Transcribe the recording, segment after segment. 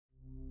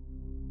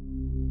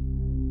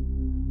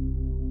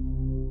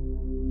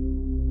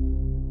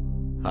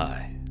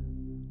Hi,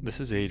 this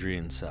is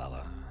Adrian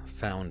Sala,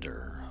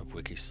 founder of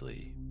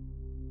WikiSleep.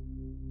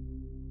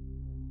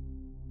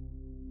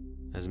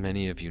 As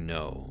many of you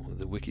know,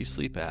 the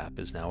WikiSleep app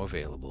is now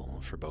available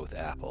for both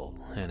Apple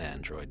and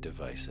Android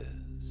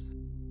devices.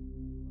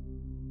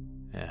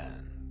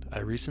 And I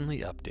recently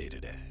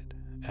updated it,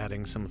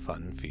 adding some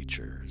fun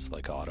features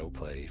like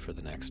autoplay for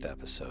the next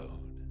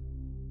episode,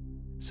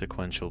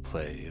 sequential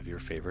play of your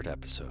favorite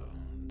episodes,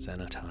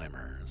 and a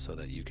timer so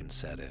that you can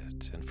set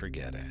it and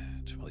forget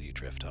it while you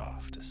drift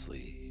off to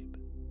sleep.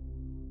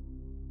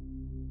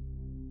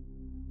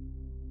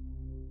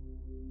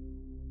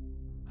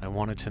 I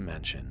wanted to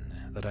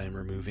mention that I am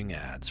removing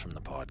ads from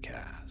the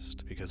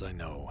podcast because I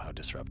know how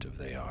disruptive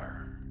they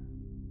are.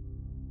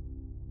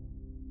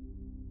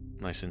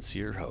 My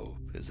sincere hope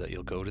is that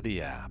you'll go to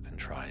the app and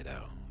try it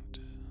out,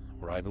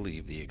 where I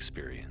believe the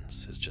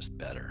experience is just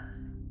better.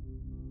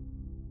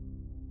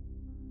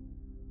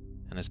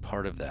 And as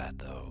part of that,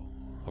 though,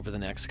 over the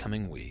next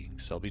coming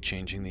weeks, I'll be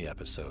changing the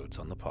episodes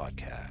on the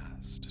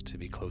podcast to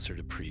be closer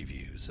to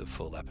previews of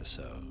full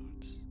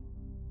episodes,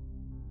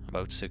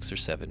 about 6 or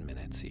 7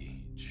 minutes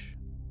each.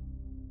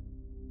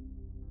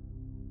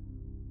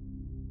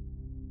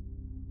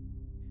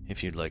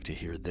 If you'd like to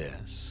hear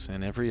this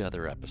and every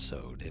other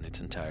episode in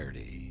its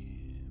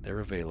entirety,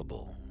 they're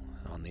available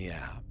on the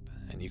app,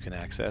 and you can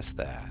access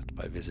that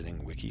by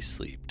visiting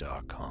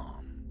wikisleep.com.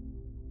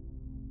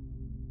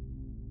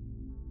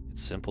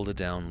 It's simple to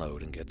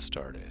download and get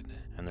started,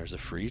 and there's a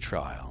free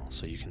trial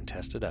so you can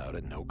test it out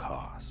at no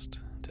cost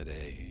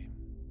today.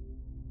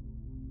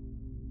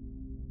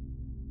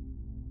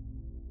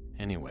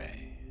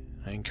 Anyway,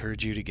 I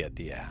encourage you to get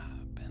the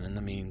app, and in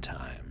the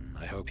meantime,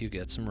 I hope you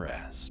get some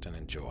rest and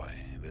enjoy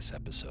this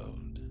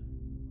episode.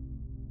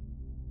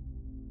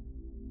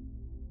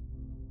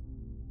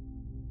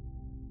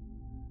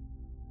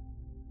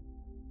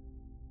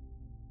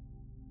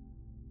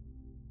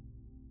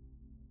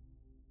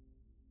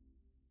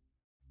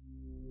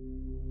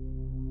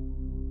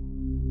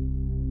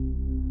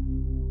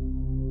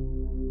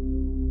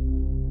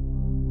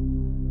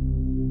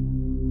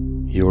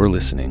 You're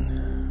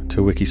listening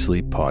to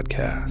WikiSleep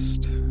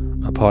Podcast,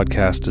 a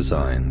podcast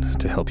designed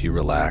to help you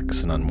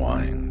relax and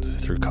unwind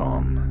through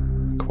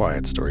calm,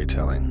 quiet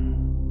storytelling.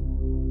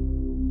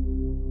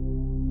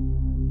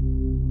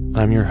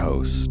 I'm your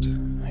host,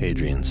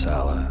 Adrian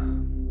Sala.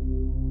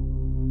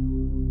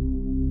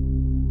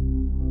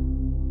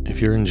 If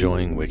you're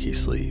enjoying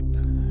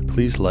WikiSleep,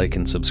 please like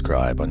and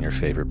subscribe on your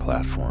favorite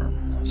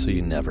platform so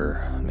you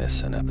never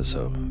miss an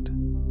episode.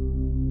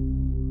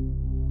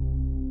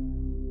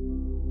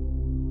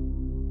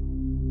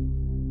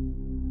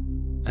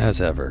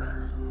 As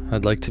ever,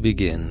 I'd like to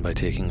begin by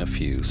taking a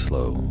few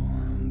slow,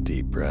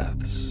 deep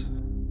breaths.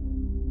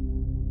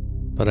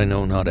 But I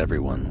know not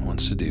everyone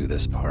wants to do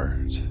this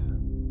part.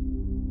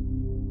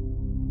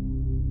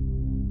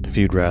 If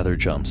you'd rather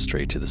jump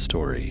straight to the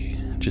story,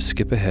 just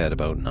skip ahead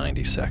about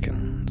 90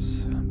 seconds.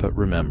 But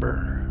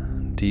remember,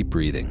 deep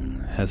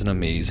breathing has an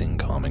amazing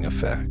calming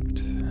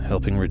effect,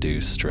 helping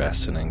reduce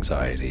stress and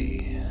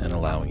anxiety and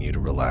allowing you to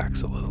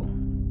relax a little.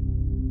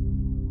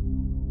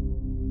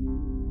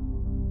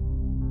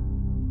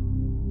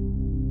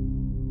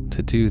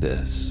 To do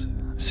this,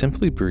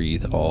 simply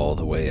breathe all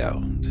the way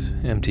out,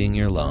 emptying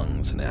your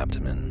lungs and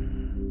abdomen.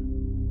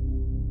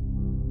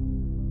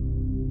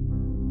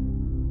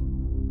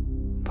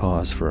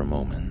 Pause for a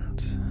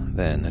moment,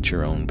 then at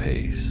your own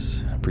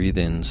pace, breathe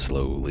in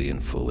slowly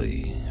and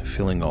fully,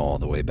 filling all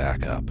the way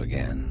back up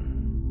again.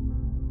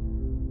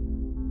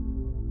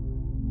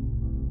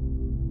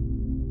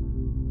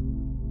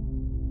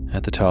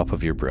 At the top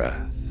of your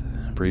breath,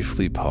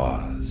 briefly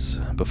pause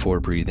before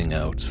breathing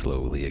out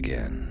slowly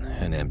again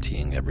and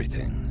emptying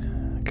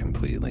everything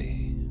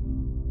completely.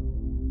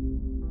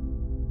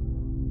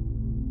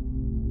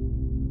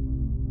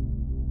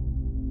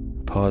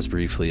 Pause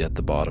briefly at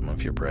the bottom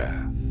of your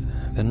breath,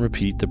 then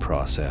repeat the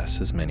process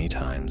as many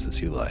times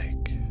as you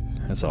like,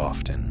 as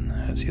often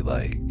as you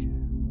like.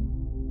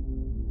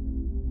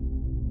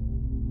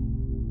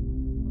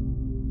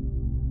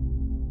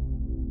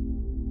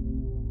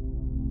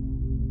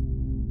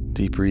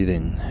 Deep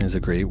breathing is a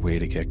great way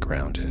to get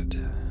grounded,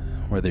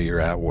 whether you're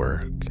at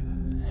work,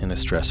 in a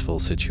stressful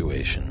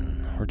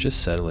situation, or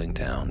just settling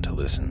down to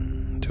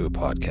listen to a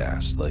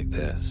podcast like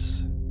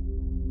this.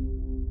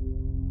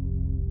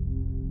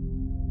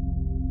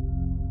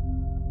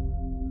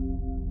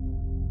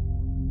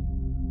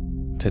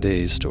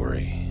 Today's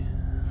story,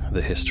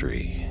 the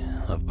history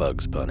of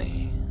Bugs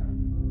Bunny.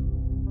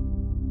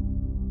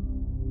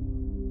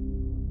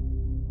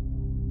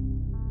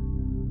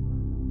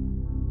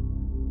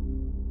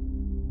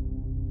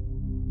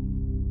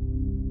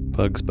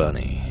 Bugs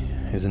Bunny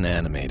is an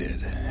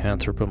animated,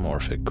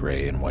 anthropomorphic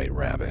gray and white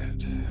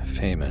rabbit,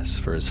 famous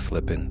for his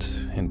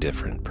flippant,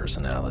 indifferent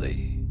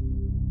personality.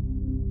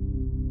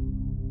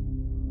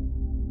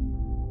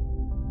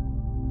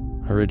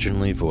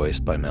 Originally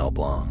voiced by Mel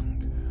Blanc,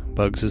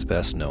 Bugs is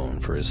best known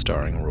for his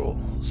starring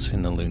roles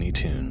in the Looney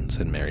Tunes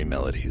and Merry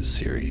Melodies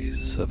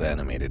series of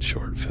animated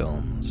short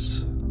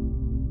films.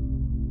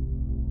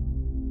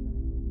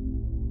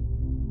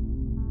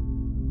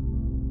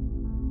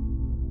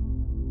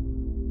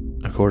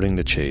 According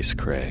to Chase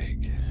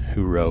Craig,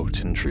 who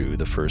wrote and drew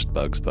the first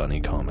Bugs Bunny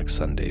Comic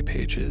Sunday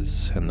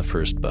pages and the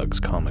first Bugs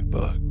comic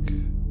book,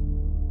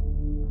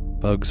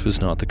 Bugs was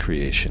not the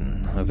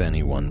creation of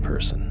any one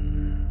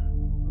person.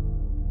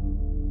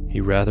 He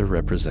rather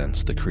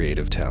represents the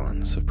creative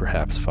talents of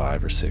perhaps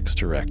 5 or 6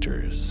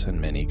 directors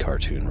and many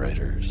cartoon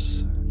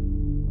writers.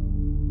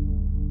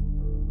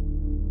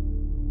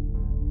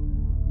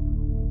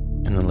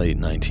 In the late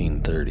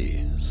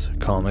 1930s,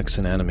 comics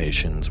and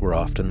animations were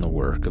often the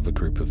work of a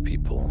group of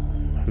people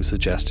who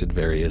suggested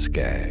various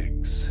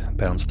gags,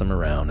 bounced them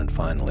around and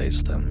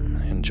finalized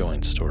them in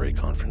joint story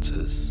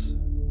conferences.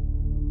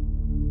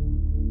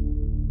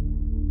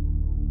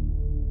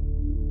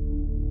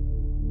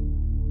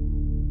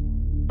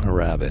 A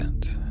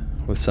rabbit,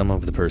 with some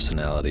of the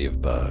personality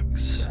of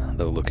Bugs,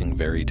 though looking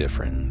very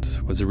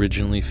different, was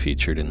originally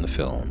featured in the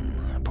film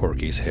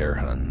Porky's Hare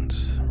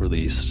Hunt,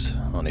 released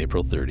on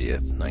April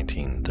 30th,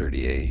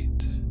 1938.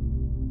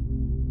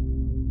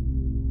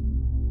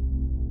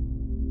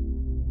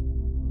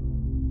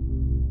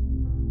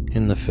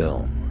 In the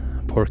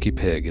film, Porky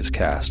Pig is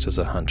cast as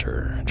a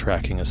hunter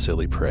tracking a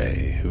silly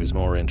prey who is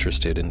more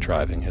interested in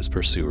driving his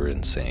pursuer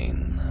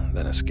insane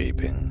than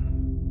escaping.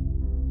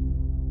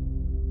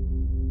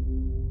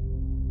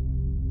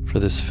 For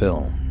this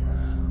film,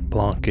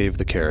 Blanc gave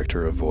the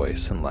character a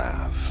voice and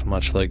laugh,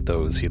 much like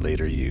those he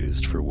later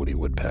used for Woody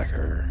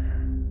Woodpecker.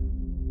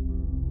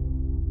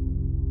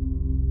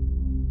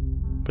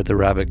 But the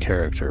rabbit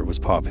character was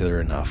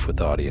popular enough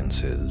with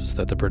audiences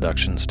that the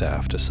production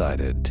staff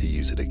decided to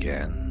use it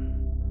again.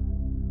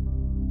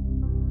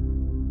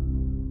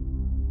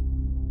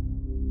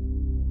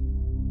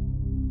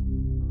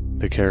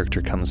 The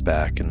character comes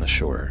back in the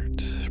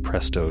short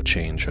Presto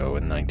Change-O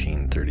in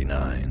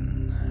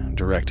 1939,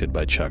 directed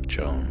by Chuck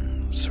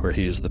Jones, where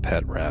he is the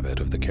pet rabbit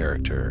of the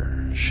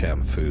character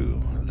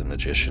Shamfu the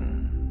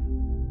Magician.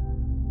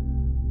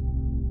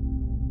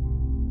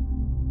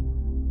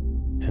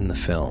 In the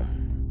film,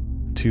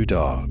 2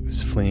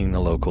 dogs fleeing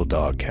the local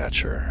dog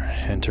catcher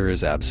enter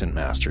his absent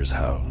master's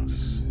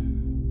house.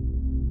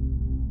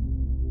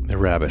 The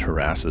rabbit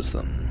harasses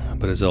them,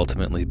 but is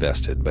ultimately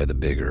bested by the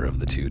bigger of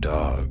the 2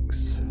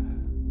 dogs.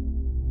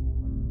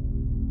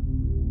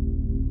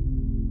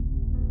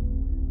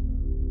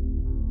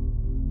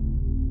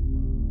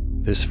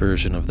 This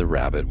version of the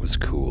rabbit was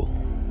cool,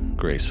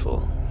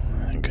 graceful,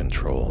 and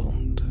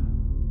controlled.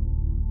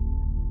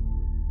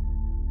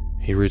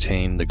 He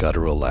retained the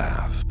guttural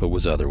laugh, but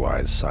was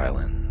otherwise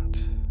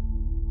silent.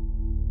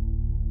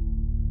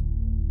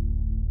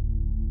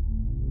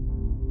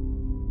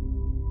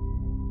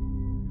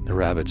 The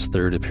rabbit's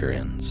 3rd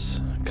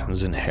appearance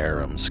comes in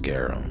Harum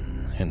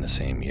Scarum in the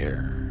same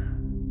year.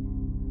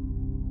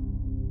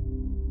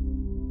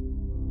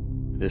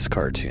 This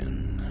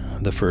cartoon,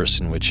 the first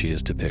in which he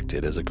is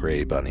depicted as a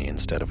gray bunny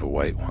instead of a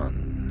white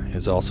one,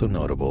 is also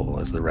notable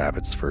as the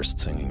rabbit's first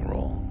singing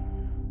role.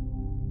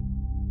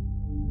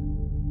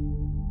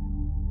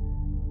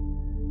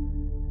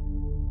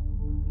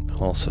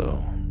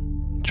 Also,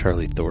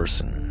 Charlie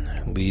Thorson,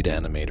 lead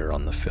animator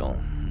on the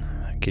film,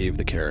 gave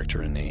the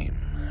character a name,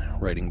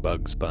 writing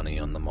Bugs Bunny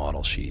on the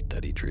model sheet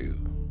that he drew.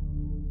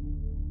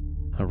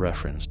 A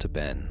reference to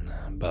Ben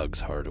Bugs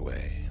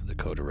Hardaway, the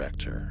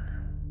co-director.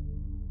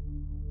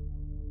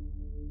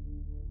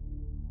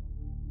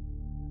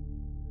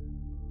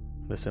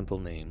 The simple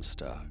name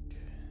stuck,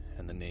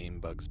 and the name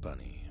Bugs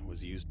Bunny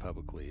was used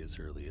publicly as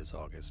early as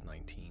August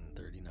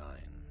 1939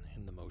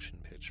 in the Motion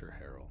Picture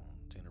Herald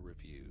in a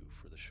review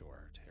for the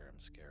short Harum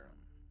Scarum.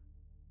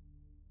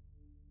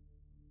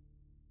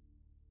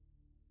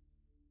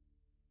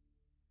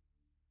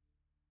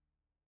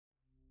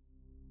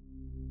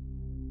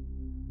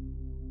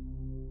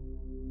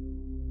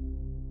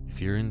 If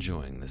you're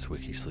enjoying this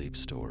WikiSleep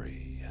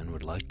story and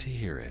would like to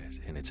hear it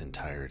in its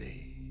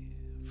entirety,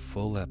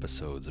 full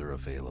episodes are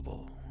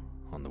available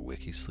on the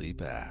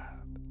WikiSleep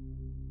app,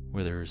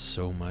 where there is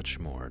so much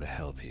more to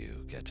help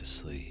you get to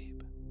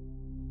sleep.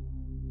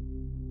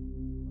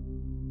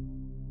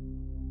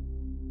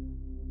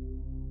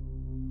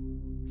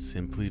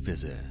 Simply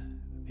visit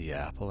the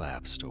Apple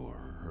App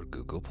Store or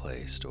Google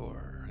Play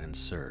Store and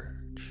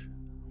search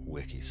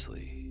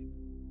WikiSleep.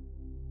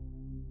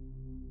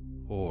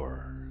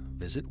 Or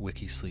visit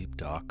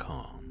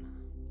wikisleep.com,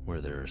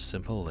 where there are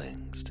simple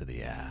links to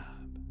the app.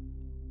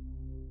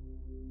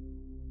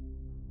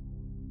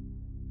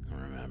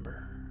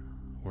 Remember,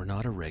 we're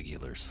not a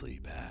regular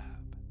sleep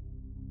app.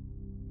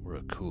 We're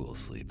a cool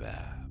sleep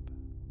app.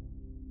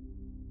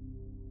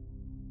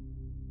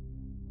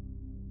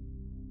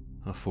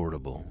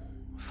 Affordable,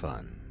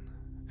 fun,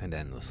 and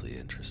endlessly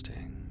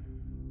interesting.